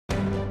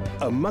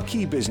A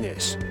Mucky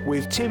Business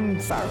with Tim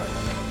Farron.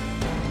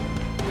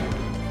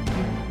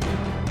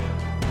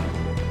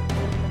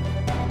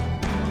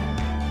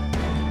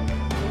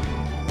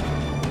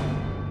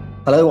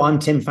 Hello, I'm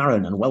Tim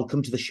Farron, and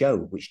welcome to the show,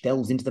 which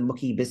delves into the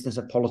mucky business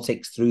of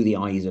politics through the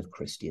eyes of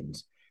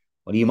Christians.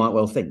 Well, you might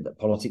well think that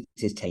politics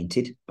is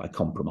tainted by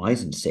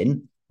compromise and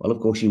sin. Well, of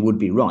course, you would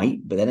be right,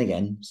 but then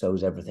again, so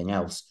is everything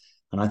else.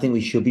 And I think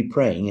we should be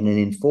praying in an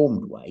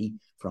informed way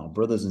for our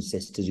brothers and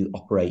sisters who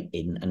operate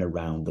in and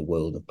around the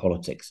world of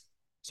politics.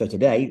 So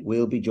today,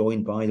 we'll be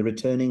joined by the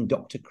returning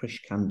Dr. Krish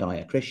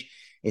Kandiah. Krish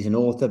is an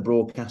author,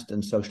 broadcaster,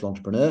 and social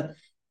entrepreneur.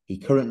 He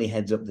currently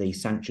heads up the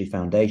Sanctuary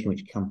Foundation,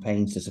 which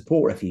campaigns to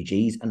support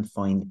refugees and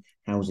find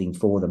housing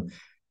for them.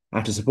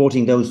 After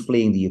supporting those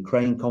fleeing the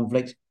Ukraine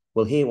conflict,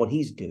 we'll hear what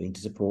he's doing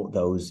to support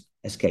those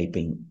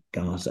escaping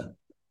Gaza.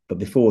 But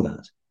before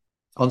that,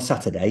 on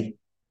Saturday,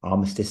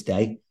 Armistice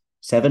Day,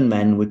 7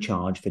 men were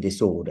charged for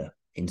disorder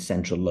in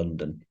central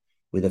London,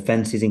 with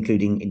offences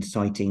including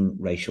inciting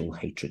racial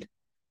hatred.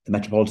 The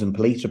Metropolitan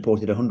Police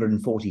reported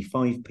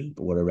 145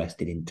 people were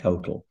arrested in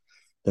total,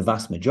 the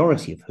vast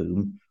majority of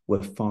whom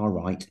were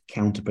far-right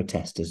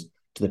counter-protesters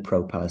to the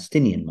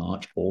pro-Palestinian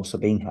march also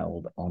being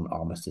held on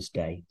Armistice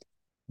Day.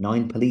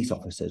 9 police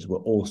officers were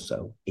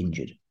also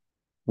injured.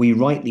 We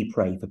rightly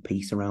pray for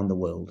peace around the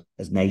world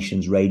as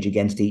nations rage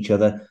against each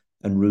other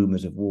and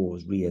rumours of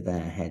wars rear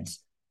their heads.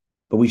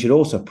 But we should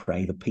also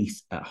pray for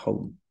peace at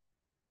home.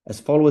 As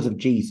followers of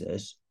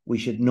Jesus, we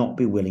should not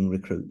be willing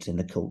recruits in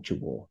the culture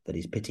war that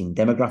is pitting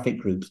demographic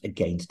groups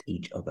against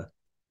each other.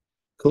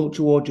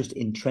 Culture war just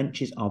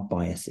entrenches our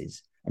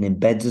biases and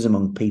embeds us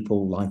among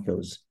people like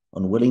us,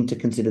 unwilling to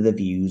consider the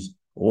views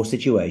or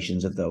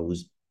situations of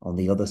those on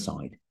the other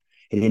side.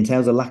 It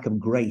entails a lack of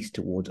grace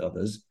towards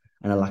others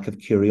and a lack of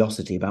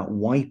curiosity about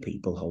why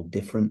people hold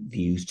different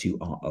views to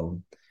our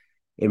own.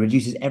 It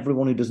reduces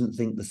everyone who doesn't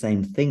think the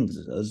same things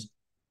as us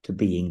to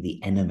being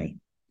the enemy.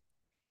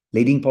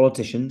 Leading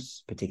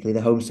politicians, particularly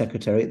the Home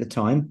Secretary at the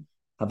time,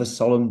 have a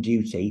solemn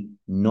duty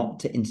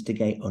not to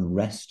instigate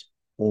unrest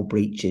or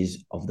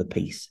breaches of the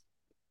peace.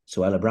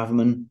 Suella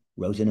Braverman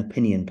wrote an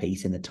opinion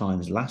piece in the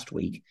Times last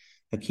week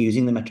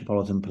accusing the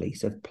Metropolitan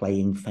Police of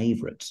playing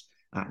favourites,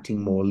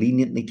 acting more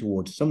leniently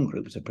towards some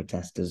groups of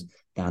protesters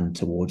than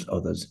towards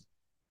others.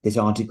 This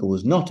article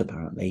was not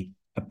apparently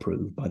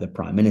approved by the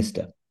Prime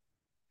Minister.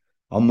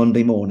 On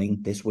Monday morning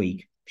this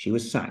week, she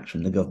was sacked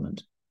from the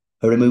government.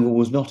 Her removal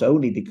was not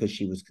only because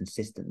she was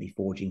consistently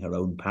forging her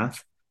own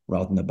path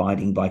rather than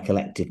abiding by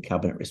collective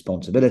cabinet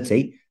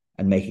responsibility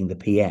and making the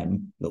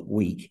PM look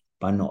weak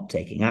by not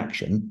taking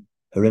action.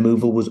 Her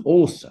removal was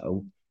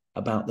also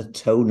about the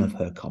tone of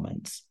her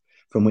comments,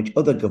 from which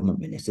other government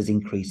ministers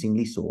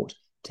increasingly sought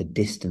to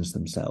distance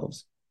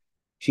themselves.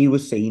 She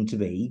was seen to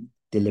be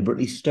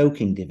deliberately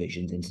stoking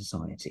divisions in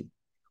society.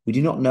 We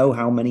do not know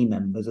how many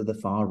members of the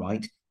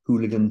far-right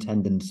hooligan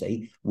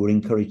tendency were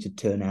encouraged to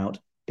turn out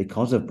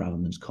because of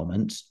Braverman's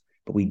comments,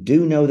 but we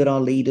do know that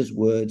our leaders'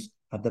 words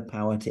have the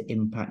power to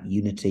impact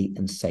unity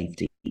and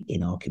safety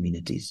in our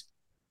communities.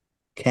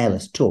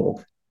 Careless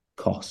talk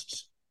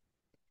costs.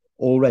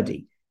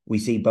 Already, we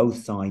see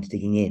both sides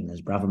digging in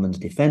as Braverman's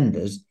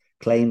defenders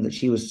claim that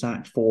she was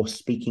sacked for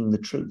speaking the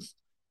truth.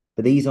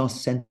 But these are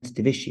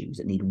sensitive issues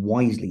that need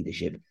wise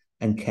leadership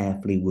and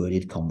carefully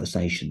worded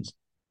conversations.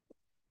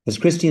 As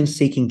Christians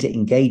seeking to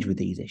engage with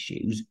these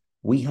issues,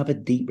 we have a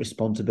deep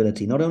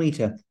responsibility not only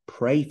to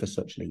pray for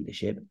such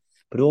leadership,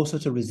 but also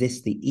to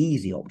resist the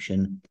easy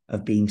option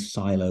of being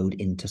siloed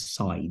into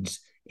sides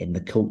in the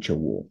culture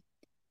war.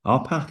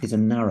 Our path is a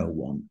narrow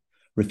one.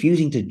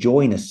 Refusing to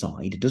join a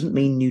side doesn't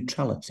mean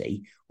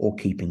neutrality or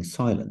keeping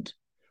silent.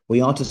 We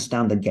are to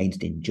stand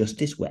against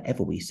injustice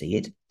wherever we see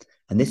it,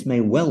 and this may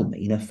well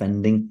mean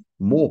offending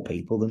more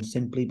people than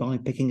simply by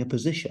picking a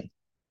position.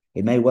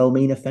 It may well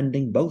mean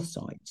offending both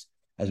sides,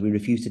 as we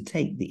refuse to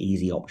take the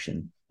easy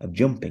option of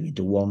jumping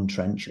into one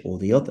trench or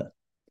the other.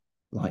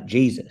 Like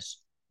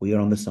Jesus, we are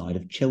on the side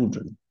of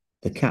children,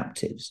 the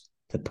captives,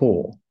 the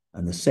poor,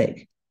 and the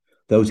sick,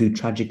 those who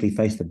tragically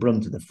face the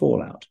brunt of the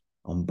fallout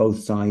on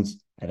both sides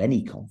of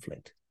any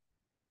conflict.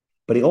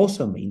 But it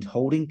also means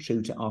holding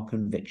true to our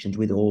convictions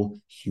with all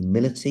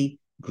humility,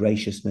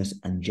 graciousness,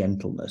 and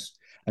gentleness,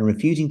 and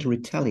refusing to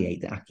retaliate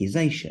the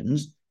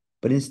accusations,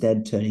 but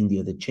instead turning the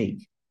other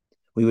cheek.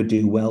 We would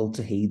do well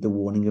to heed the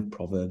warning of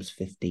Proverbs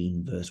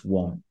 15, verse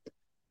 1.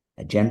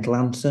 A gentle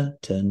answer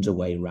turns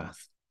away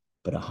wrath,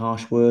 but a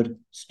harsh word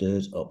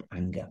stirs up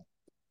anger.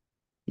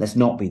 Let's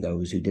not be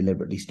those who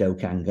deliberately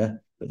stoke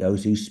anger, but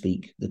those who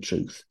speak the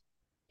truth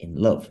in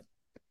love.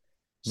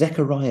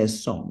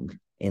 Zechariah's song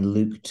in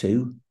Luke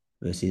 2,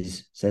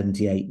 verses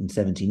 78 and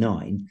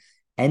 79,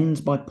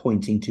 ends by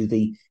pointing to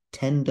the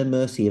tender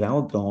mercy of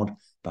our God,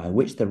 by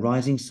which the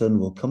rising sun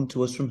will come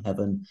to us from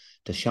heaven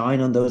to shine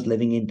on those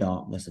living in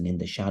darkness and in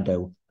the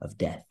shadow of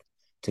death,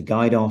 to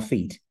guide our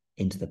feet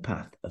into the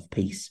path of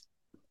peace.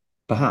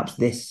 Perhaps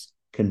this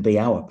can be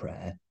our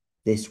prayer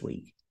this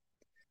week.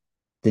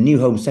 The new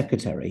Home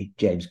Secretary,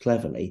 James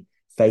Cleverly,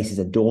 faces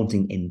a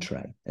daunting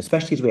in-tray,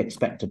 especially as we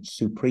expect a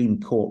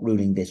Supreme Court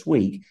ruling this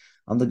week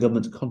on the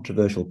government's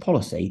controversial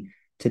policy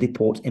to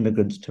deport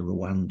immigrants to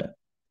Rwanda.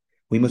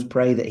 We must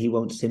pray that he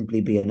won't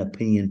simply be an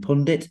opinion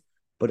pundit,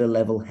 but a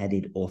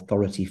level-headed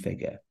authority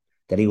figure,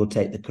 that he will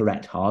take the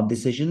correct hard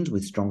decisions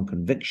with strong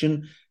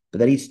conviction, but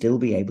that he'd still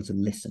be able to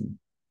listen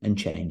and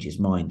change his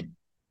mind.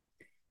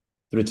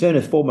 The return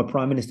of former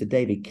Prime Minister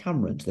David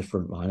Cameron to the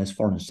front line as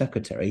Foreign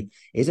Secretary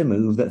is a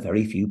move that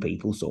very few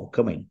people saw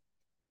coming.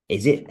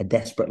 Is it a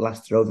desperate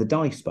last throw of the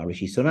dice by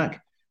Rishi Sunak,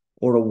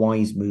 or a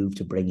wise move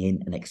to bring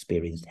in an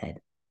experienced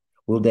head?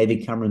 Will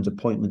David Cameron's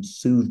appointment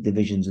soothe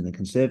divisions in the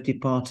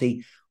Conservative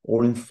Party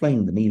or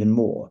inflame them even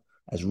more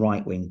as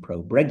right-wing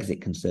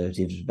pro-Brexit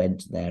Conservatives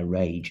vent their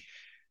rage?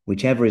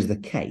 Whichever is the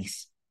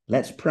case,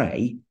 let's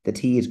pray that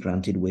he is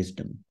granted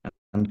wisdom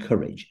and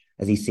courage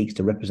as he seeks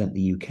to represent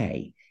the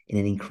UK in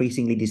an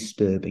increasingly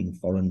disturbing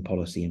foreign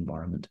policy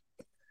environment.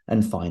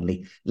 And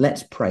finally,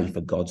 let's pray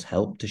for God's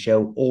help to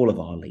show all of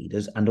our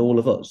leaders and all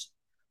of us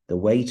the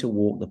way to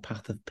walk the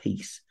path of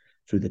peace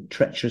through the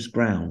treacherous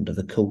ground of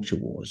the culture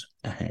wars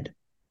ahead.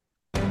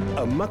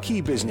 A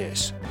Mucky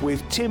Business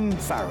with Tim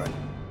Farron.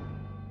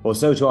 Well,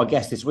 so to our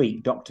guest this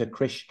week, Dr.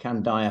 Krish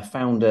Kandiah,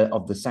 founder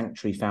of the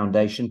Sanctuary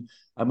Foundation,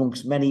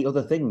 amongst many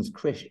other things.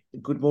 Krish,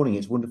 good morning.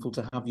 It's wonderful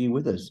to have you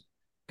with us.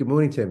 Good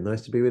morning, Tim.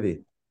 Nice to be with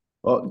you.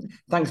 Well,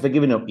 thanks for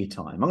giving up your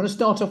time. I'm going to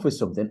start off with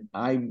something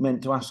I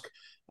meant to ask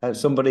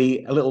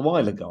somebody a little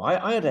while ago.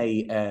 I had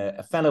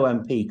a fellow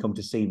MP come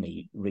to see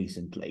me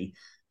recently,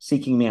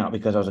 seeking me out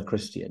because I was a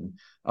Christian,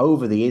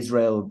 over the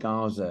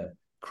Israel-Gaza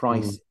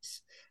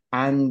crisis.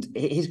 And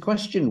his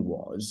question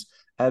was,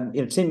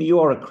 Tim, you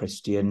are a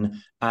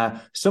Christian.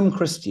 Some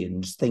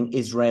Christians think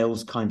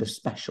Israel's kind of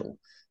special,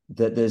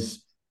 that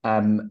there's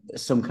some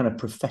kind of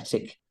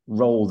prophetic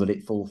role that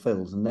it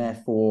fulfills, and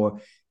therefore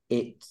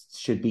it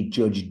should be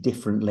judged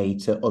differently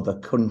to other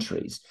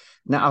countries.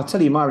 Now, I'll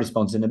tell you my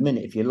response in a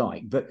minute if you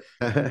like, but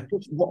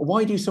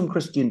why do some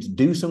Christians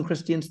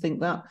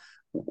think that?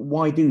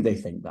 Why do they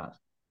think that?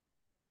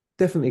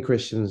 Definitely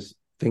Christians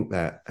think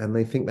that, and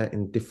they think that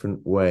in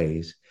different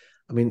ways.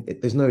 I mean,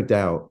 there's no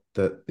doubt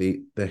that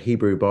the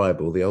Hebrew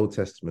Bible, the Old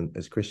Testament,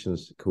 as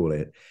Christians call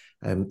it,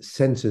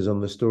 centers on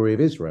the story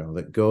of Israel,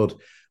 that God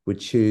would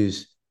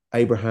choose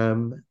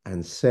Abraham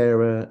and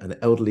Sarah, an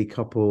elderly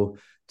couple,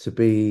 to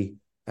be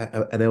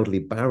an elderly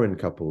barren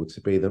couple, to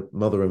be the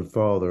mother and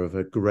father of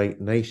a great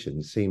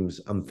nation.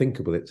 Seems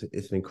unthinkable. It's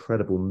an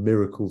incredible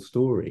miracle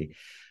story.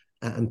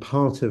 And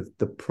part of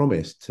the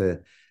promise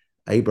to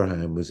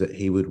Abraham was that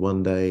he would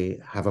one day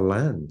have a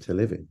land to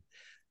live in.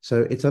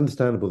 So it's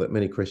understandable that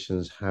many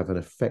Christians have an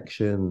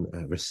affection,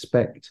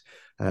 respect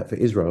for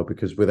Israel,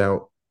 because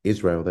without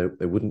Israel,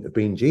 there wouldn't have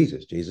been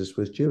Jesus. Jesus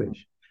was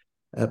Jewish.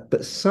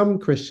 But some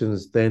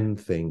Christians then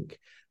think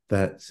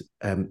that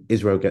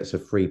Israel gets a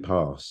free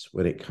pass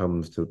when it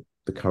comes to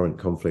the current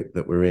conflict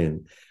that we're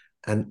in.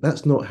 And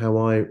that's not how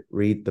I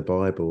read the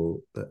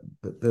Bible.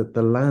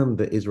 The land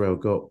that Israel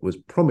got was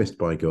promised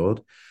by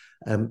God,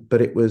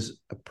 but it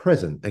was a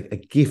present, a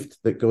gift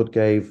that God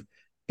gave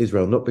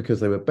Israel, not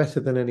because they were better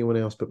than anyone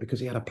else, but because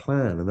he had a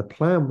plan. And the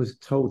plan was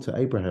told to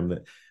Abraham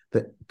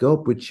that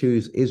God would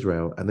choose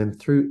Israel, and then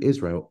through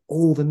Israel,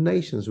 all the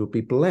nations would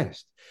be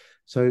blessed.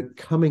 So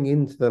coming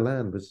into the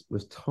land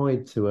was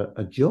tied to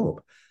a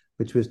job,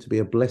 which was to be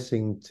a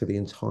blessing to the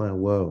entire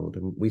world.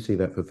 And we see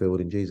that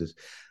fulfilled in Jesus.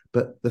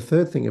 But the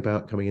third thing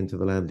about coming into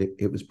the land,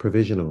 it was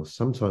provisional.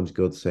 Sometimes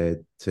God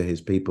said to his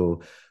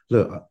people,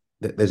 look,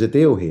 there's a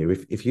deal here.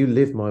 If you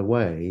live my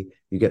way,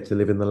 you get to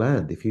live in the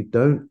land. If you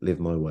don't live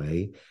my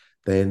way,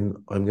 then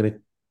I'm going to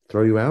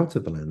throw you out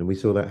of the land. And we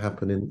saw that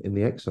happen in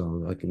the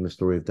exile, like in the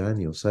story of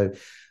Daniel. So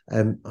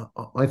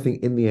I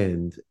think in the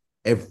end,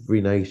 every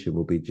nation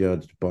will be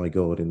judged by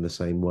God in the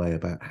same way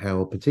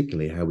about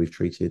particularly how we've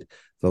treated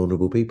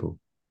vulnerable people.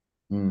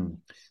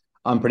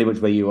 I'm pretty much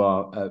where you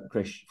are,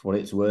 Krish, for what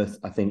it's worth.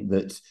 I think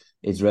that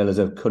Israel is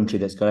a country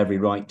that's got every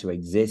right to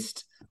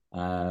exist.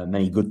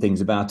 Many good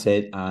things about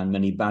it and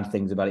many bad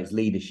things about its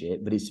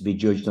leadership, but it's to be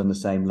judged on the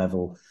same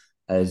level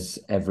as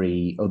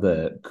every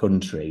other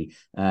country.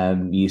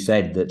 You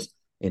said that,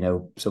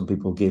 some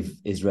people give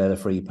Israel a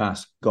free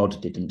pass.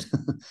 God didn't.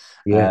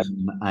 Yes.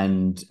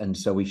 And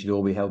so we should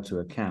all be held to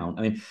account.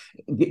 I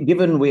mean,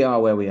 given we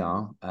are where we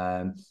are,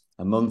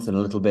 a month and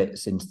a little bit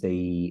since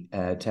the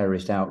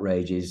terrorist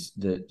outrages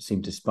that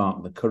seem to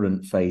spark the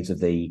current phase of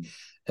the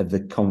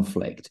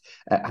conflict,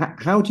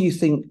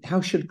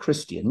 how should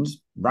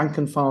Christians, rank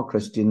and file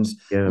Christians,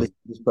 listen to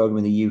this program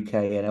in the UK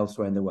and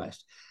elsewhere in the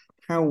West,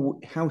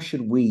 how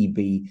should we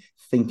be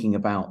thinking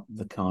about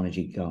the carnage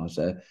in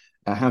Gaza?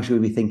 How should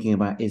we be thinking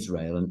about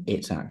Israel and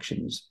its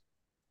actions?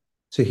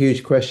 It's a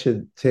huge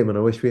question, Tim, and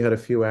I wish we had a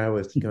few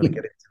hours to kind of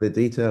get into the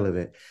detail of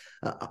it.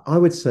 I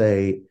would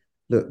say,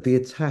 look, the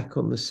attack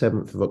on the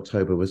 7th of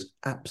October was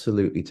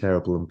absolutely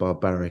terrible and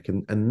barbaric,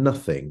 and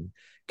nothing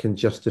can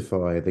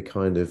justify the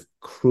kind of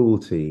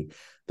cruelty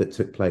that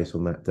took place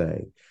on that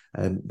day.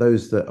 And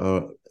those that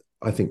are,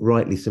 I think,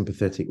 rightly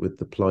sympathetic with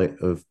the plight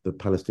of the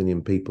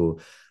Palestinian people,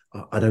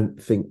 I don't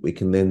think we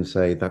can then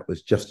say that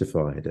was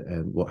justified,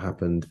 what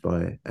happened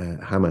by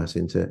Hamas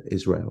into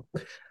Israel.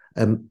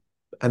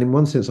 And in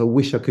one sense, I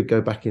wish I could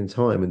go back in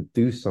time and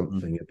do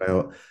something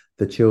about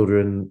the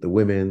children, the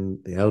women,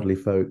 the elderly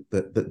folk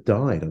that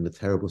died under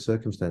terrible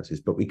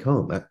circumstances. But we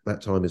can't.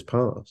 That time has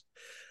passed.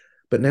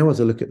 But now, as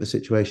I look at the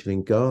situation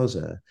in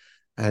Gaza,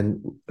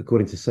 and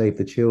according to Save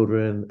the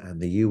Children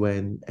and the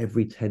UN,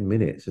 every 10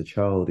 minutes a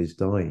child is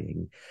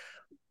dying.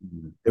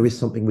 There is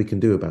something we can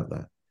do about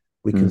that.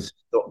 We can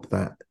stop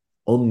that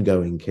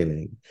ongoing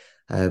killing.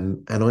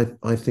 And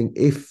I think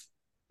if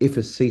a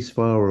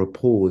ceasefire or a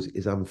pause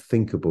is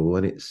unthinkable,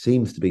 and it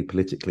seems to be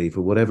politically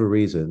for whatever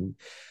reason,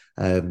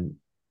 the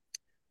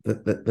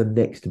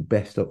next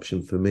best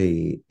option for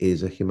me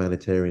is a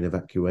humanitarian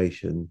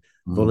evacuation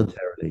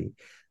voluntarily,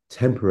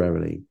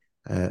 temporarily,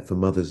 for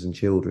mothers and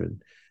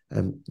children.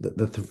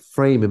 The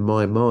frame in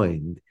my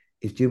mind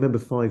is, do you remember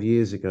 5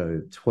 years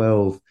ago,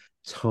 12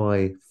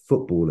 Thai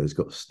footballers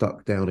got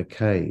stuck down a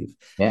cave?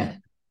 Yeah.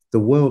 The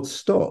world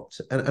stopped,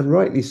 and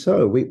rightly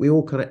so. We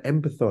all kind of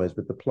empathize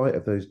with the plight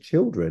of those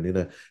children in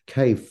a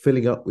cave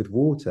filling up with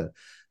water.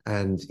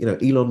 And,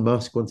 Elon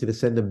Musk wanted to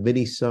send a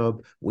mini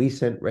sub. We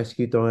sent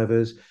rescue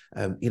divers.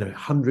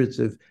 Hundreds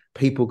of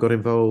people got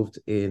involved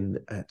in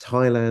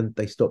Thailand.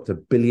 They stopped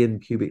 1 billion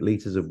cubic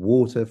liters of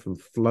water from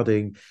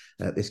flooding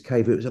this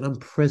cave. It was an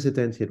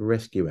unprecedented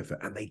rescue effort,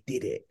 and they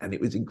did it. And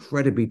it was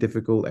incredibly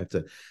difficult. They had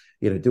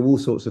to, do all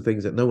sorts of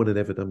things that no one had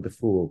ever done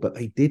before, but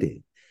they did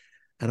it.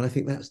 And I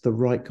think that's the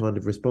right kind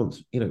of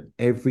response.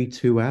 Every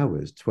 2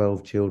 hours,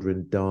 12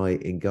 children die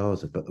in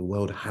Gaza, but the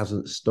world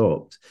hasn't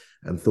stopped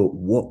and thought,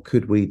 what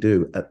could we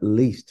do at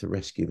least to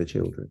rescue the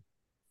children?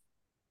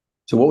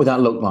 So what would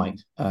that look like?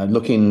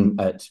 Looking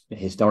at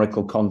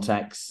historical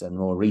contexts and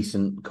more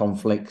recent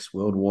conflicts,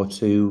 World War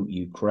II,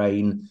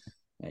 Ukraine,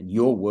 and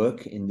your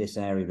work in this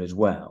area as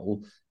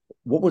well,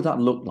 what would that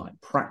look like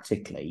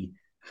practically?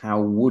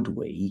 How would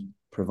we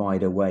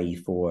provide a way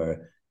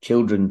for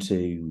children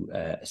to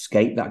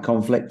escape that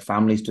conflict,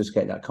 families to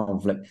escape that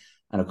conflict?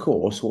 And of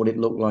course, what would it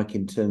look like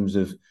in terms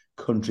of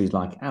countries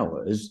like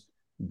ours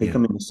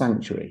becoming a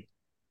sanctuary?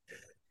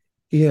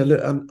 Yeah,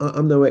 look,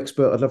 I'm no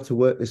expert. I'd love to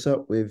work this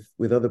up with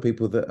other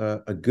people that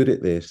are good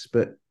at this.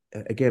 But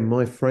again,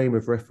 my frame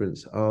of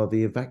reference are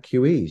the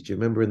evacuees. Do you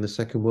remember in the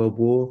Second World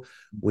War,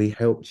 we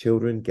helped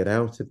children get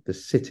out of the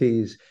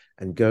cities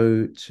and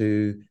go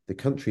to the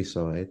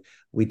countryside?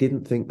 We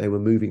didn't think they were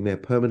moving there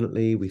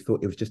permanently. We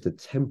thought it was just a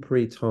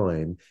temporary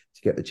time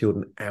to get the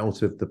children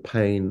out of the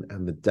pain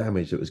and the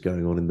damage that was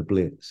going on in the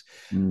Blitz.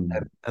 And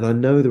I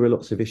know there are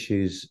lots of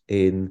issues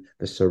in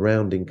the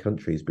surrounding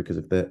countries because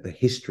of the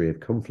history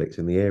of conflicts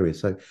in the area.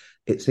 So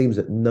it seems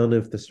that none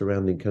of the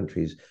surrounding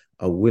countries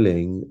are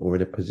willing or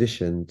in a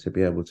position to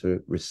be able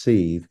to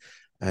receive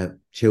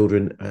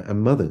children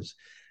and mothers.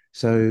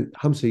 So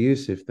Humza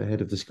Yousaf, the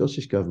head of the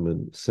Scottish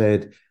government,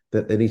 said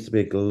that there needs to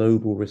be a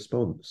global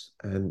response.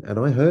 And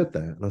I heard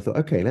that and I thought,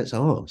 okay, let's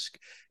ask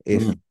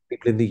if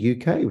people in the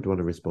UK would want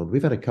to respond.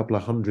 We've had a couple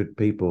of hundred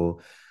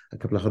people, a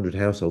couple of hundred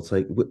households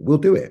say, we'll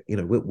do it.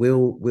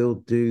 We'll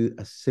do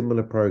a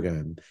similar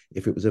program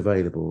if it was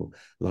available,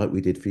 like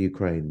we did for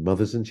Ukraine,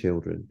 mothers and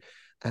children.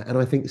 And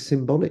I think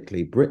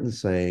symbolically, Britain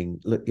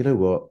saying, look, you know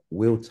what,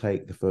 we'll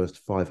take the first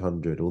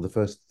 500 or the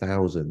first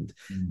 1,000,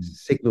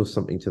 signals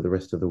something to the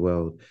rest of the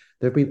world.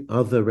 There have been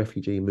other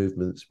refugee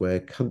movements where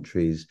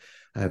countries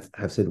have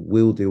said,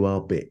 we'll do our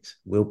bit,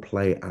 we'll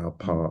play our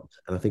part.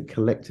 And I think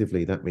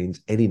collectively that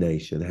means any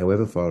nation,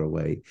 however far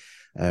away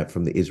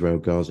from the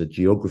Israel-Gaza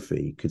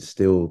geography, could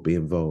still be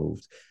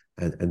involved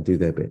and do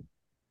their bit.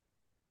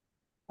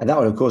 And that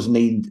would, of course,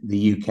 need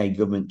the UK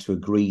government to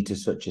agree to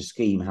such a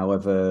scheme,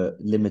 however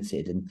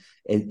limited. And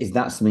is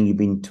that something you've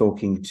been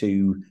talking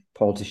to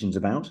politicians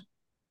about?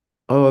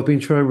 Oh, I've been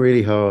trying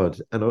really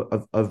hard, and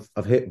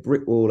I've hit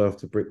brick wall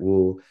after brick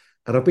wall,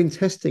 and I've been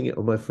testing it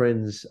on my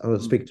friends. I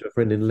was speaking to a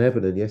friend in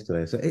Lebanon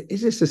yesterday. So,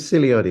 is this a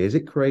silly idea? Is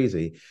it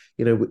crazy?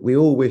 We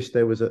all wish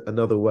there was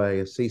another way.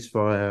 A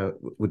ceasefire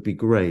would be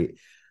great,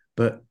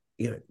 but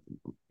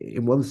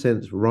in one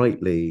sense,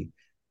 rightly,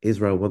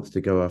 Israel wants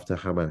to go after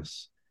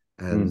Hamas.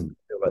 And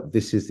feel like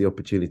this is the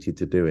opportunity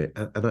to do it.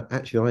 And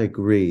I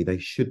agree, they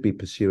should be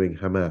pursuing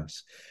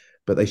Hamas,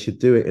 but they should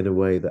do it in a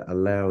way that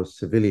allows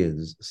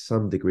civilians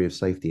some degree of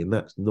safety. And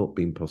that's not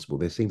been possible.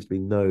 There seems to be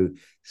no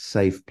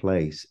safe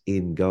place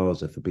in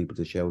Gaza for people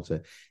to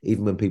shelter,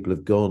 even when people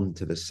have gone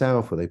to the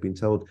south where they've been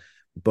told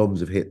bombs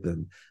have hit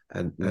them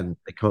and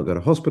they can't go to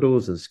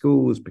hospitals and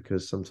schools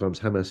because sometimes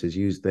Hamas has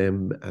used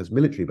them as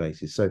military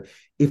bases. So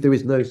if there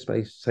is no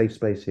safe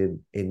space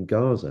in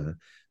Gaza,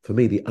 for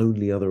me, the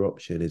only other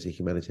option is a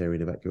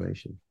humanitarian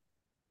evacuation.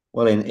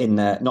 Well, in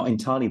not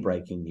entirely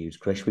breaking news,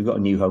 Krish, we've got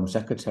a new Home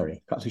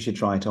Secretary. Perhaps we should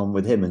try it on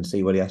with him and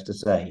see what he has to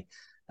say.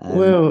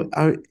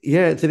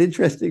 It's an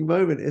interesting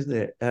moment, isn't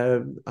it?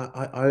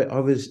 I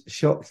was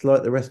shocked,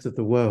 like the rest of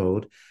the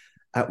world.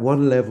 At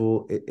one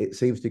level, it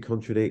seems to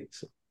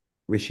contradict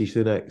Rishi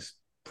Sunak's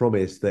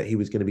promise that he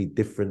was going to be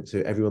different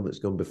to everyone that's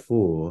gone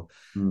before.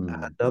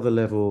 At another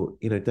level,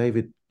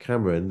 David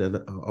Cameron, and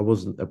I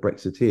wasn't a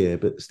Brexiteer,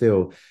 but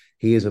still,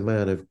 he is a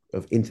man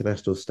of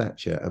international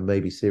stature, and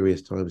maybe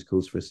serious times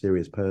calls for a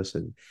serious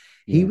person.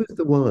 Yeah. He was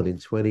the one in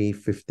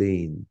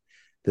 2015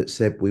 that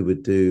said we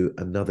would do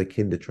another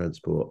kinder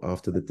transport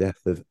after the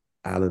death of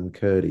Alan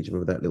Kurdi. Do you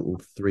remember that little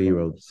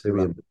 3-year-old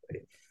Syrian boy?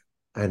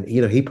 And,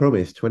 he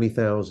promised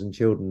 20,000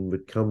 children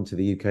would come to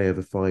the UK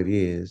over 5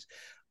 years.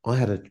 I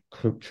had a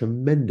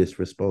tremendous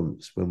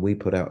response when we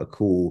put out a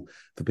call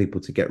for people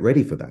to get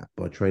ready for that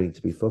by training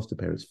to be foster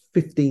parents.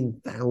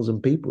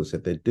 15,000 people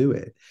said they'd do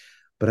it.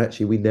 But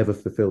actually, we never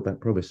fulfilled that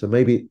promise. So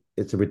maybe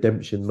it's a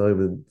redemption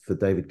moment for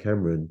David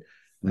Cameron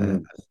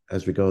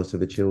as regards to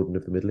the children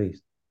of the Middle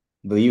East.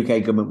 The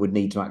UK government would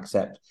need to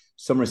accept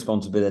some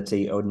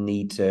responsibility or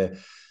need to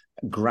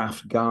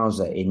graft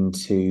Gaza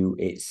into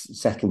its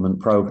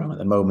settlement program. At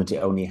the moment, it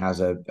only has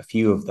a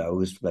few of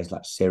those, places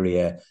like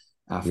Syria,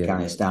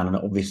 Afghanistan, and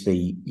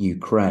obviously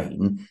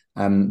Ukraine.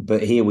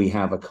 But here we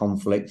have a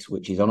conflict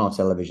which is on our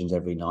televisions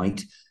every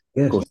night.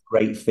 Yes. Of course,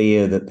 great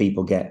fear that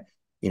people get,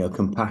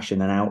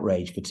 compassion and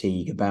outrage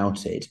fatigue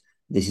about it.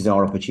 This is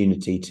our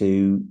opportunity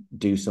to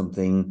do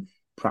something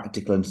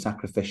practical and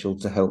sacrificial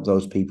to help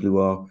those people who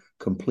are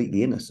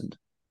completely innocent.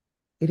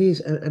 It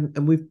is,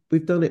 and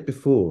we've done it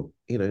before.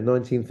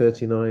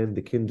 1939,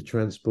 the kinder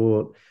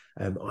transport.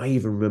 I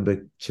even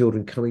remember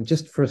children coming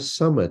just for a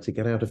summer to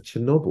get out of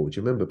Chernobyl. Do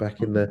you remember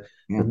back in the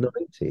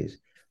 90s?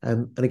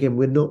 And again,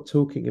 we're not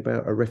talking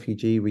about a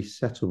refugee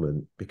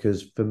resettlement,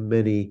 because for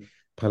many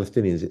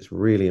Palestinians, it's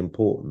really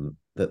important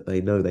that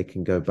they know they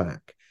can go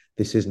back.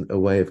 This isn't a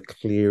way of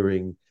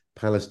clearing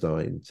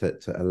Palestine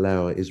to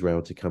allow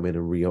Israel to come in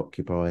and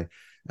reoccupy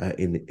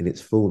in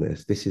its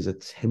fullness. This is a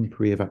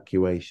temporary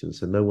evacuation,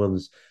 so no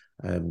one's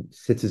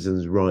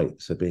citizens'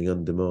 rights are being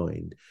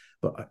undermined.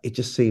 But it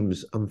just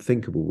seems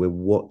unthinkable. We're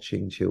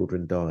watching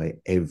children die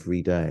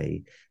every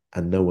day,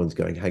 and no one's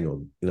going, hang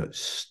on,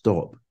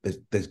 stop.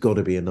 There's got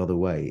to be another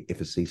way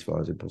if a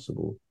ceasefire is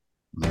impossible.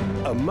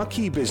 A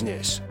Mucky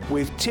Business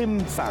with Tim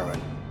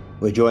Farron.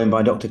 We're joined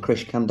by Dr.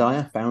 Krish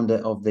Kandiah, founder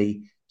of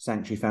the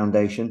Sanctuary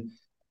Foundation.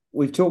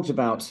 We've talked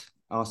about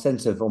our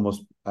sense of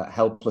almost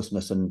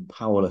helplessness and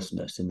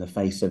powerlessness in the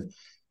face of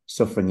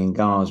suffering in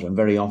Gaza. And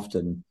very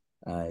often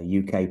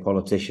UK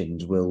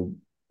politicians will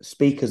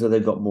speak as though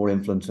they've got more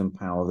influence and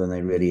power than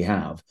they really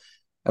have.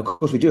 Of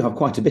course, we do have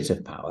quite a bit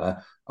of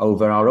power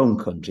over our own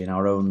country and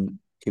our own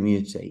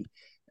community.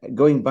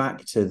 Going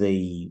back to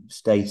the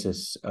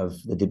status of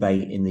the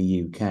debate in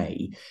the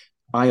UK,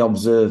 I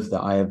observe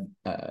that I have,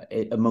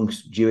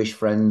 amongst Jewish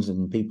friends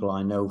and people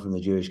I know from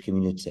the Jewish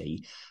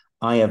community,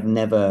 I have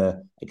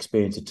never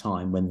experienced a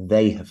time when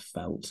they have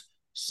felt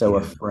so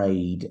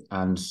afraid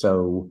and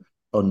so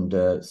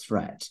under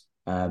threat.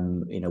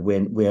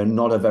 We're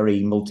not a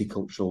very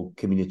multicultural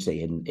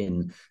community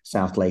in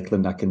South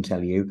Lakeland, I can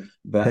tell you.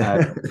 But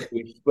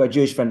a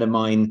Jewish friend of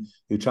mine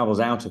who travels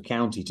out of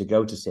county to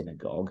go to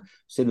synagogue,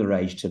 similar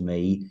age to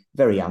me,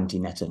 very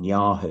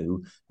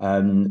anti-Netanyahu,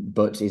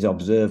 but is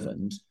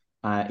observant,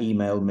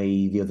 emailed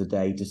me the other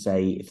day to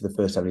say for the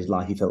first time in his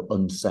life he felt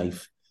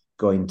unsafe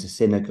going to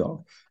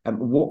synagogue.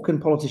 What can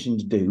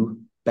politicians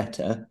do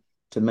better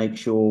to make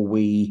sure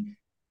we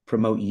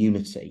promote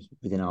unity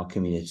within our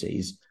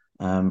communities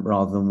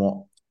rather than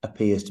what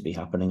appears to be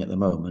happening at the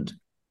moment?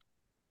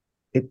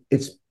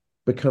 It's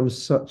become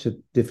such a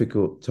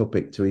difficult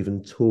topic to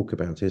even talk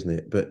about, isn't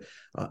it? But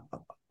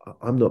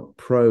I'm not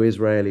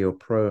pro-Israeli or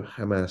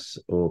pro-Hamas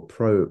or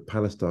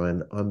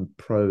pro-Palestine. I'm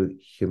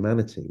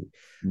pro-humanity.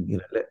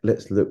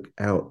 Let's look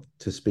out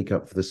to speak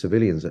up for the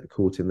civilians that are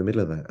caught in the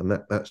middle of that. And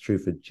that's true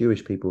for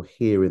Jewish people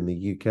here in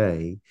the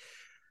UK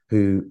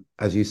who,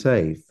 as you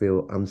say,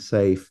 feel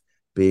unsafe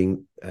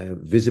being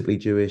visibly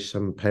Jewish.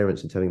 Some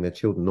parents are telling their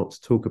children not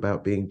to talk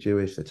about being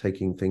Jewish. They're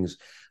taking things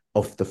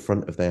off the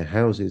front of their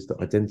houses that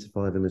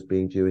identify them as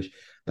being Jewish.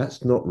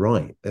 That's not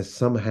right. There's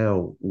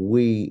somehow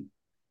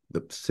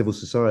the civil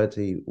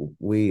society,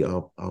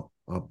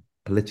 our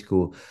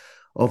political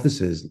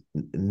officers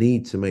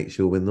need to make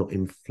sure we're not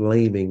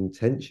inflaming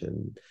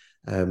tension,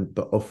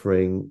 but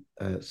offering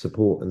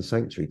support and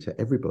sanctuary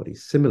to everybody.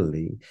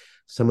 Similarly,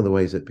 some of the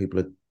ways that people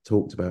are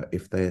talked about,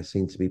 if they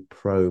seem to be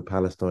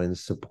pro-Palestine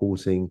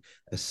supporting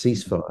a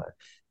ceasefire,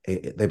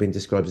 they've been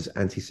described as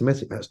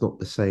anti-Semitic. That's not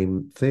the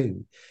same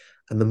thing.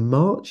 And the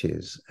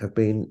marches have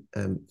been,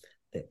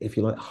 if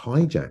you like,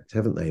 hijacked,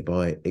 haven't they,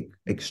 by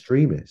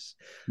extremists.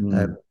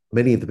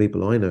 Many of the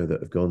people I know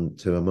that have gone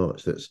to a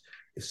march that's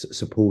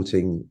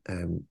supporting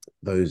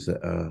those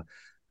that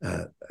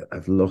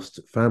have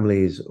lost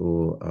families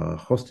or are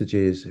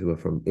hostages who are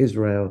from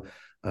Israel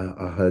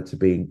are heard to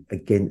be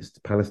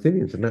against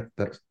Palestinians, and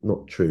that's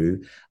not true.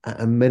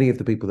 And many of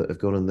the people that have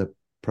gone on the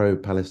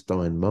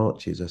pro-Palestine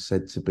marches are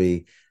said to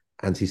be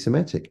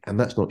anti-Semitic, and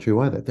that's not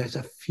true either. There's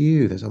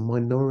a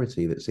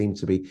minority that seem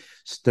to be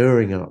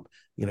stirring up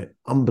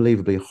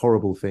unbelievably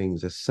horrible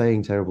things. They're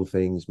saying terrible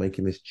things,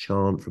 making this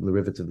chant from the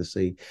river to the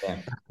sea.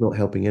 That's not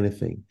helping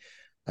anything.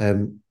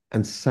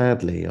 and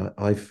sadly,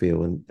 I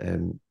feel,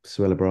 and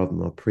Suella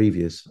Braverman, our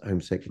previous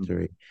Home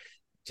Secretary,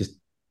 just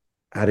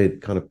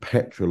added kind of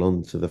petrol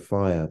onto the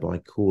fire by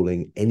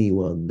calling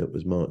anyone that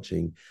was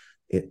marching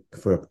it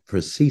for a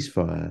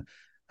ceasefire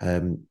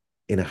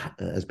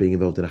as being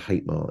involved in a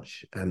hate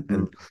march,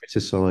 and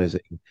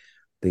criticising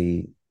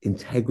the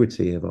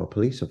integrity of our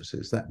police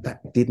officers. That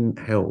didn't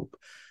help.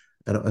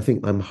 And I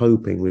think I'm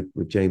hoping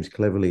with James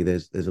Cleverly,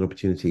 there's an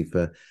opportunity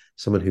for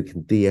someone who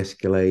can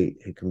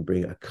de-escalate, who can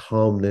bring a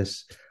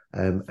calmness,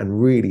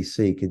 and really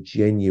seek a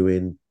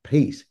genuine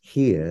peace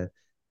here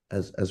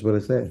as well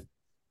as there.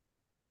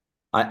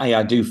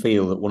 I do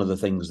feel that one of the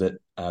things that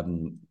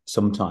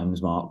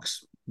sometimes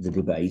marks the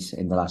debate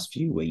in the last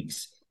few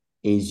weeks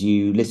is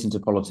you listen to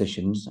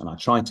politicians, and I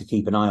try to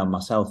keep an eye on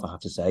myself, I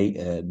have to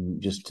say,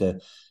 just to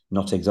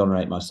not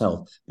exonerate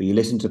myself, but you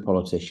listen to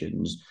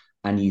politicians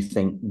and you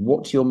think,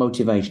 what's your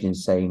motivation in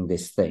saying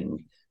this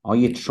thing? Are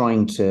you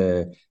trying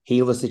to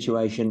heal the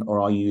situation,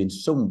 or are you in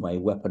some way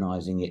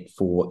weaponizing it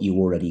for what you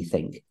already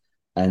think?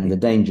 And the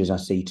dangers, I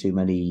see too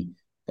many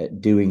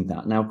doing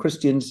that. Now,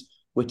 Christians,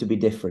 we're to be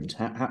different,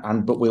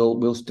 but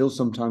we'll still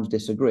sometimes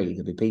disagree.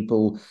 There'll be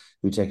people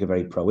who take a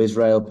very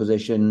pro-Israel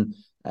position,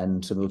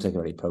 and some will take a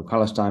very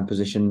pro-Palestine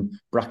position.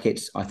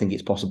 Brackets, I think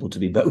it's possible to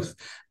be both.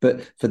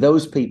 But for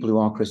those people who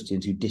are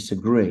Christians who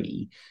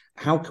disagree,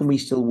 how can we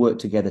still work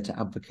together to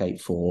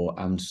advocate for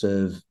and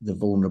serve the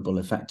vulnerable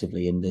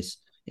effectively in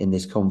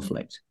this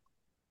conflict?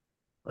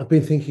 I've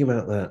been thinking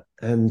about that,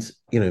 and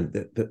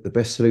the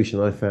best solution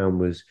I found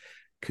was,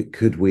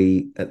 could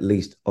we at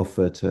least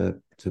offer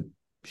to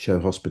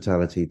show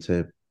hospitality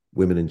to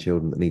women and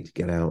children that need to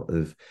get out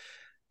of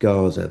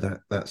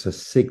Gaza? That's a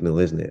signal,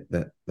 isn't it,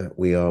 that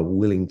we are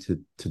willing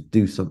to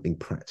do something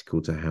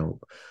practical to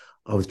help.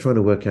 I was trying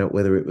to work out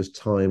whether it was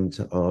time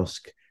to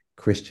ask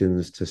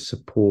Christians to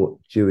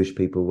support Jewish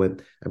people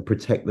and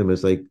protect them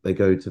as they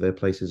go to their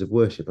places of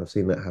worship. I've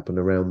seen that happen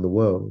around the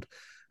world,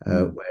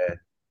 where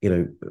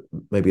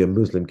maybe a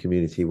Muslim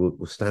community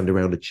will stand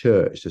around a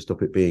church to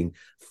stop it being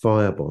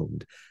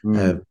firebombed.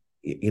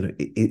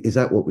 Is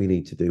that what we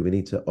need to do? We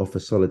need to offer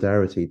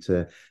solidarity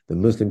to the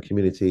Muslim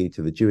community,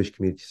 to the Jewish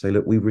community, say,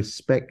 look, we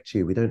respect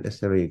you. We don't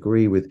necessarily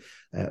agree with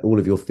all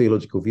of your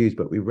theological views,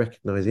 but we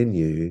recognize in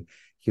you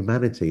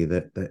humanity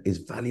that is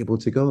valuable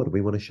to God.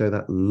 We want to show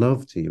that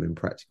love to you in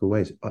practical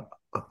ways.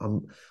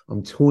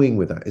 I'm toying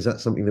with that. Is that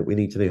something that we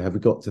need to do? Have we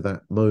got to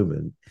that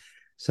moment?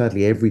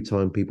 Sadly, every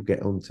time people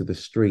get onto the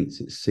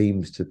streets, it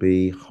seems to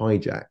be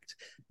hijacked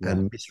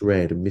and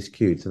misread and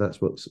miscued. So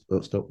that's what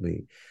stopped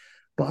me.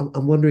 But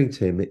I'm wondering,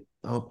 Tim,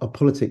 our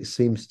politics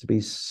seems to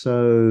be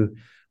so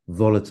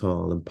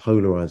volatile and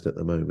polarized at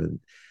the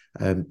moment.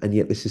 And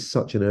yet this is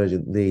such an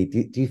urgent need.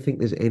 Do you think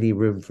there's any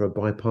room for a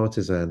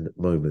bipartisan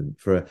moment,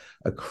 for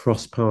a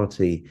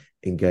cross-party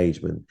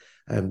engagement?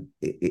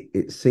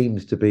 It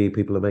seems to be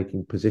people are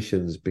making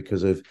positions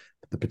because of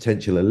the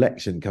potential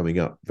election coming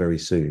up very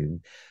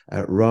soon,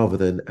 rather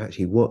than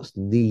actually what's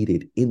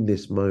needed in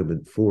this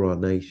moment for our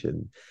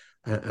nation.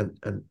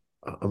 And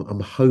I'm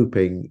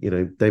hoping,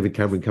 David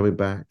Cameron coming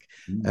back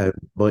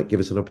might give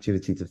us an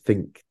opportunity to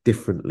think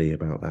differently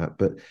about that.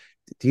 But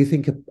do you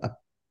think a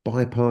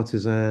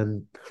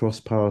bipartisan,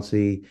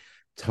 cross-party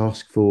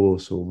task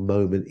force or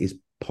moment is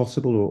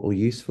possible or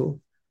useful?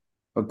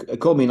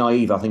 Call me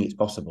naive. I think it's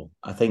possible.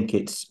 I think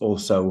it's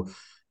also,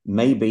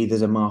 maybe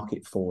there's a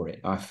market for it.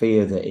 I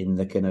fear that in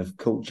the kind of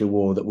culture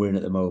war that we're in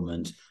at the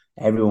moment,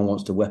 everyone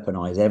wants to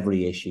weaponize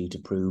every issue to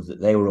prove that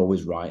they were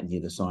always right and the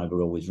other side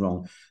were always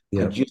wrong.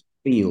 Yeah. I just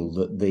feel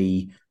that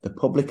the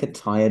public are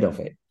tired of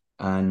it.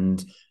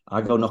 And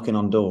I go knocking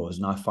on doors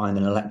and I find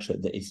an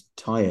electorate that is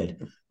tired.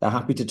 They're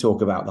happy to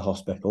talk about the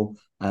hospital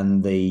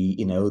and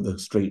the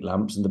street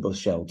lamps and the bus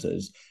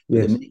shelters. But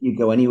yes, the minute you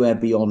go anywhere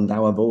beyond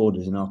our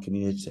borders in our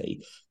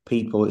community,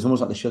 people, it's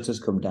almost like the shutters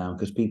come down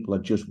because people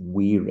are just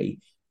weary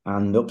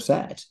and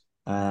upset.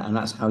 And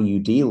that's how you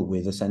deal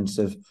with a sense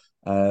of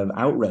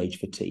outrage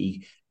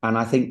fatigue. And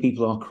I think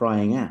people are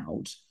crying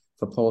out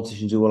for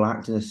politicians who will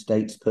act in a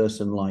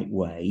statesperson-like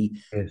way,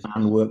 yes,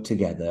 and work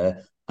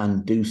together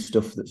and do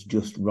stuff that's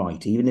just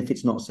right, even if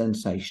it's not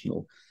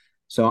sensational.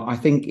 So I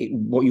think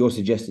what you're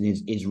suggesting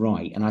is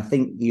right. And I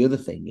think the other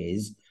thing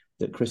is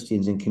that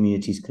Christians in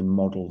communities can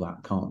model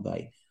that, can't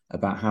they?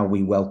 About how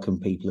we welcome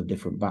people of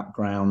different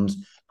backgrounds,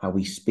 how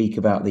we speak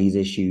about these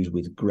issues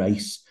with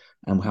grace,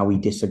 and how we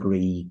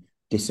disagree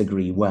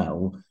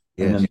well.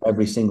 Yes. And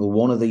every single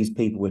one of these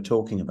people we're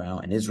talking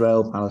about in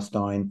Israel,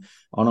 Palestine,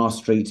 on our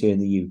streets here in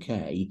the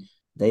UK,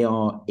 they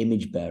are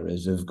image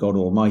bearers of God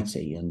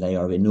Almighty, and they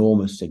are of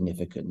enormous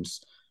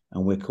significance.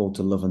 And we're called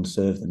to love and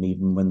serve them,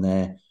 even when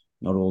they're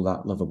not all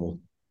that lovable.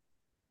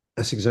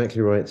 That's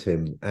exactly right,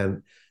 Tim.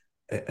 And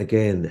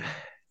again,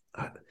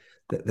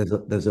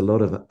 there's a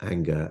lot of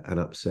anger and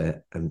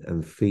upset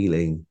and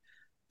feeling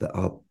that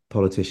our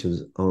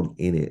politicians aren't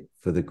in it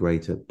for the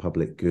greater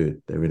public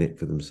good. They're in it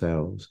for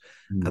themselves.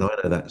 And I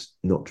know that's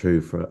not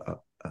true for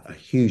a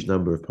huge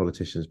number of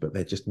politicians, but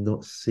they're just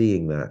not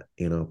seeing that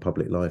in our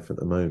public life at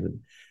the moment.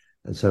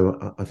 And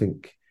so I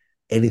think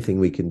anything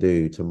we can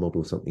do to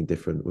model something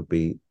different would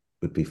be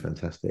would be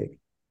fantastic.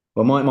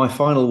 Well, my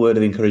final word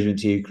of encouragement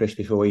to you, Krish,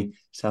 before we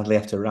sadly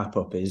have to wrap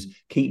up is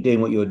keep doing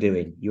what you're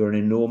doing. You're an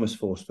enormous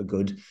force for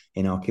good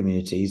in our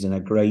communities and a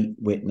great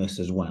witness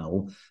as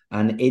well.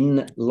 And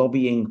in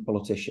lobbying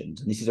politicians,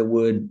 and this is a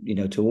word,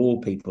 to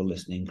all people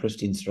listening,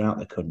 Christians throughout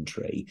the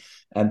country,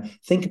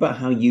 think about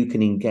how you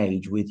can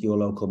engage with your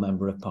local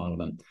member of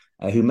parliament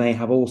who may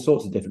have all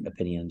sorts of different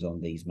opinions on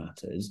these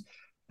matters.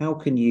 How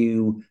can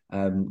you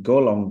go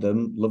along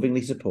them,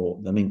 lovingly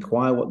support them,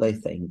 inquire what they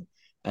think,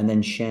 and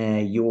then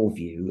share your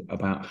view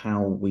about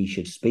how we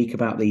should speak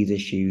about these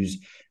issues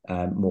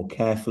more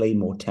carefully,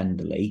 more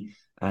tenderly,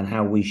 and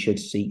how we should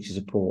seek to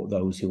support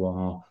those who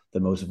are the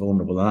most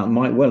vulnerable. And that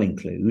might well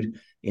include,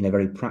 in a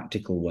very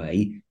practical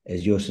way,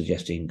 as you're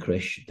suggesting,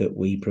 Krish, that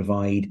we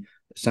provide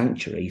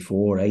sanctuary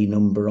for a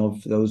number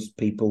of those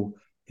people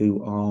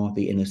who are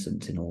the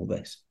innocents in all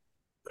this.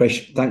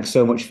 Krish, thanks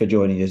so much for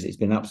joining us. It's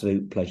been an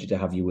absolute pleasure to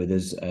have you with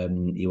us.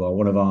 You are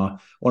one of our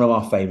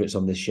favourites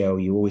on this show.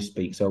 You always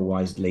speak so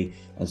wisely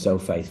and so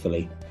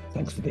faithfully.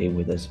 Thanks for being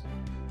with us.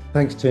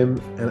 Thanks, Tim,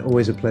 and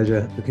always a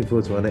pleasure. Looking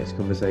forward to our next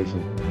conversation.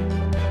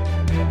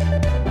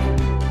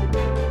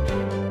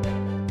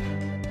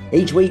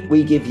 Each week,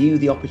 we give you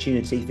the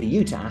opportunity for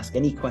you to ask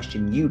any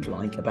question you'd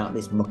like about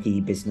this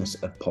mucky business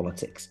of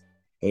politics.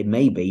 It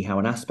may be how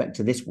an aspect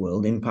of this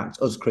world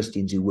impacts us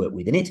Christians who work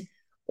within it,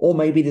 or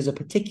maybe there's a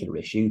particular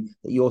issue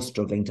that you're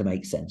struggling to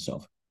make sense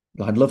of.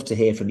 I'd love to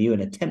hear from you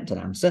and attempt an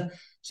answer,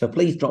 so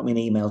please drop me an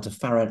email to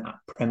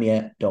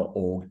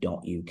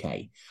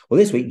farron@premier.org.uk. Well,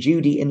 this week,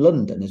 Judy in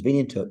London has been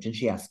in touch and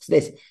she asks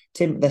this: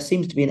 Tim, there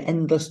seems to be an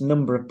endless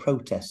number of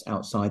protests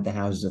outside the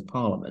Houses of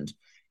Parliament,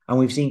 and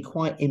we've seen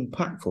quite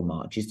impactful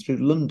marches through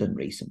London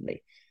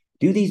recently.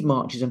 Do these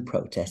marches and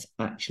protests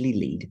actually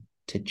lead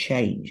to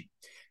change?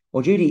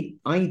 Well, Judy,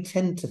 I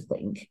tend to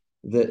think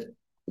that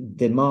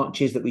the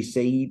marches that we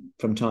see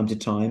from time to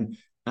time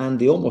and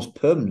the almost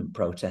permanent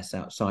protests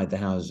outside the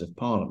Houses of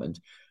Parliament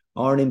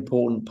are an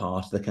important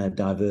part of the kind of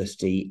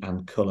diversity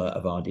and colour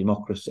of our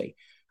democracy.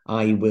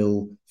 I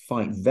will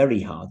fight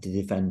very hard to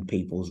defend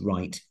people's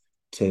right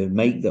to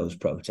make those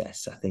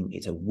protests. I think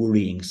it's a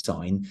worrying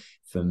sign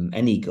from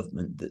any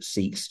government that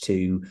seeks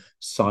to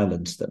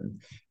silence them.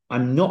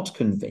 I'm not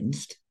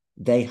convinced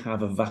they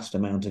have a vast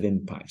amount of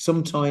impact.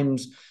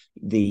 Sometimes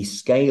the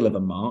scale of a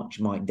march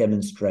might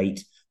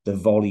demonstrate the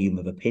volume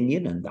of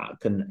opinion, and that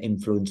can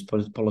influence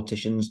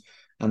politicians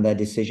and their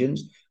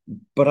decisions.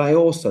 But I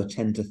also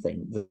tend to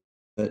think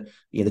that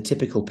the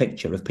typical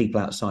picture of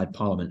people outside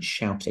Parliament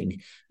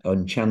shouting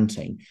and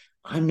chanting,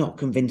 I'm not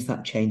convinced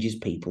that changes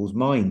people's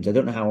minds. I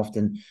don't know how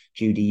often,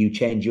 Judy, you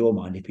change your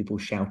mind if people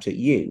shout at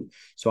you.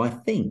 So I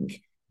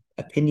think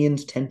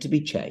opinions tend to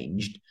be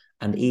changed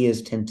and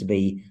ears tend to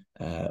be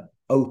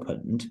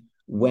opened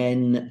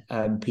when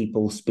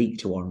people speak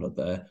to one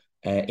another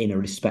in a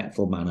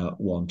respectful manner,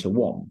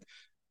 one-to-one.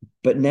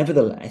 But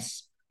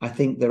nevertheless, I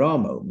think there are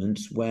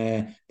moments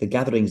where the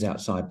gatherings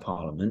outside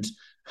Parliament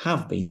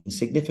have been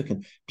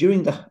significant.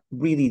 During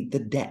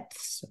the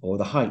depths or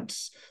the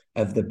heights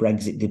of the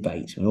Brexit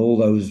debate, and all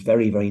those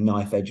very, very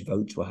knife-edge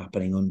votes were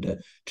happening under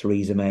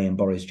Theresa May and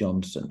Boris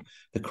Johnson,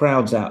 the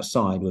crowds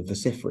outside were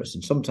vociferous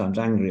and sometimes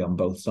angry on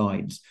both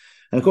sides.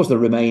 And of course, the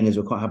Remainers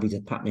were quite happy to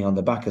pat me on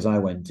the back as I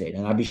went in,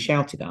 and I'd be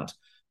shouted at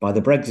by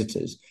the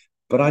Brexiters.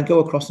 But I go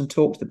across and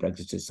talk to the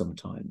Brexiters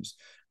sometimes.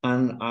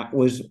 And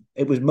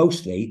it was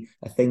mostly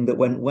a thing that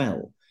went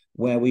well,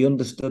 where we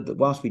understood that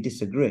whilst we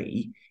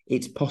disagree,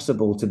 it's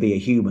possible to be a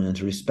human and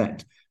to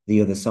respect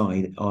the other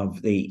side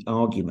of the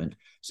argument.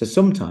 So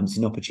sometimes it's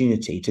an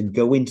opportunity to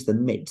go into the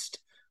midst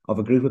of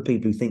a group of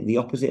people who think the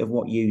opposite of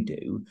what you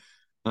do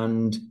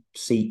and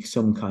seek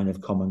some kind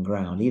of common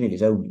ground, even if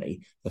it's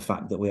only the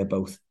fact that we are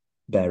both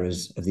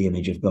bearers of the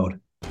image of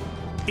God.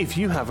 If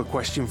you have a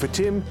question for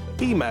Tim,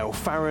 email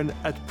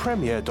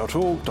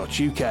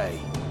farron@premier.org.uk.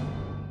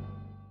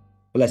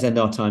 Well, let's end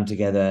our time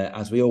together,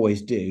 as we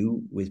always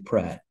do, with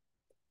prayer.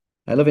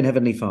 Loving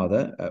Heavenly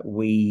Father,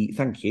 we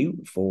thank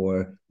you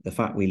for the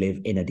fact we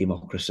live in a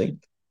democracy,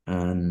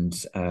 and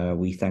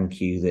we thank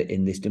you that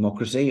in this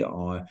democracy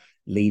our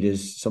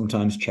leaders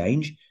sometimes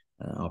change.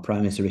 Our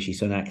Prime Minister Rishi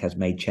Sunak has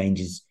made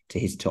changes to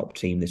his top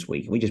team this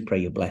week. We just pray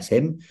you bless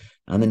him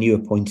and the new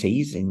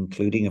appointees,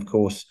 including, of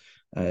course,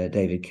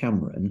 David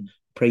Cameron.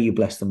 Pray you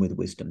bless them with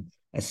wisdom,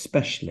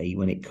 especially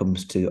when it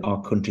comes to our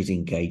country's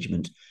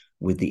engagement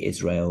with the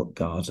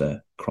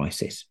Israel-Gaza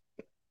crisis.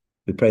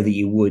 We pray that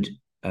you would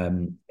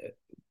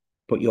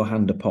put your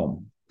hand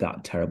upon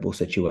that terrible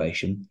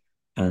situation,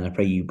 and I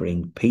pray you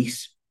bring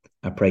peace.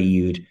 I pray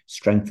you'd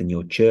strengthen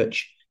your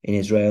church in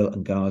Israel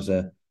and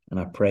Gaza, and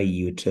I pray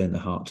you would turn the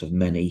hearts of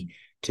many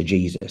to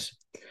Jesus.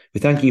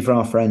 We thank you for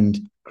our friend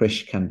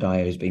Krish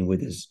Kandiah, who's been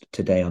with us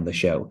today on the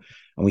show.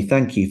 And we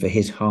thank you for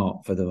his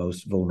heart for the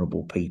most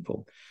vulnerable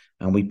people.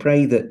 And we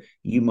pray that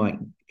you might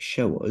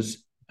show us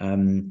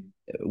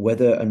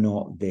whether or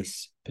not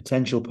this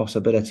potential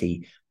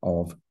possibility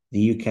of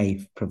the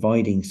UK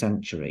providing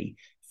sanctuary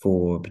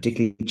for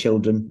particularly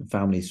children and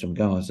families from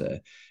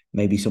Gaza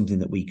may be something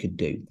that we could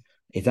do.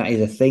 If that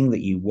is a thing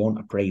that you want,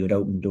 I pray you would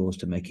open doors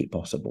to make it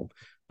possible.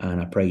 And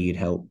I pray you'd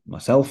help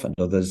myself and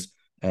others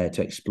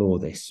to explore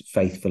this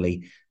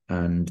faithfully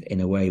and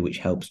in a way which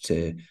helps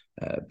to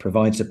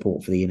provide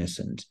support for the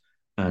innocent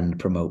and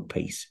promote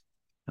peace.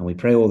 And we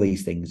pray all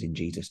these things in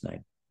Jesus'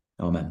 name.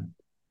 Amen.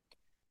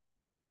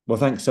 Well,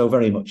 thanks so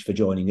very much for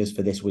joining us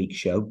for this week's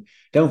show.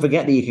 Don't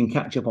forget that you can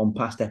catch up on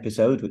past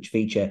episodes which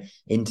feature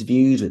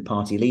interviews with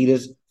party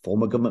leaders,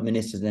 former government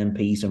ministers and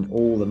MPs from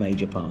all the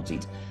major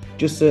parties.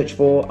 Just search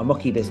for A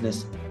Mucky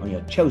Business on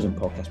your chosen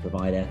podcast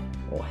provider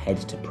or head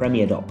to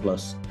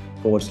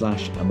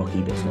premier.plus/A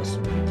Mucky Business.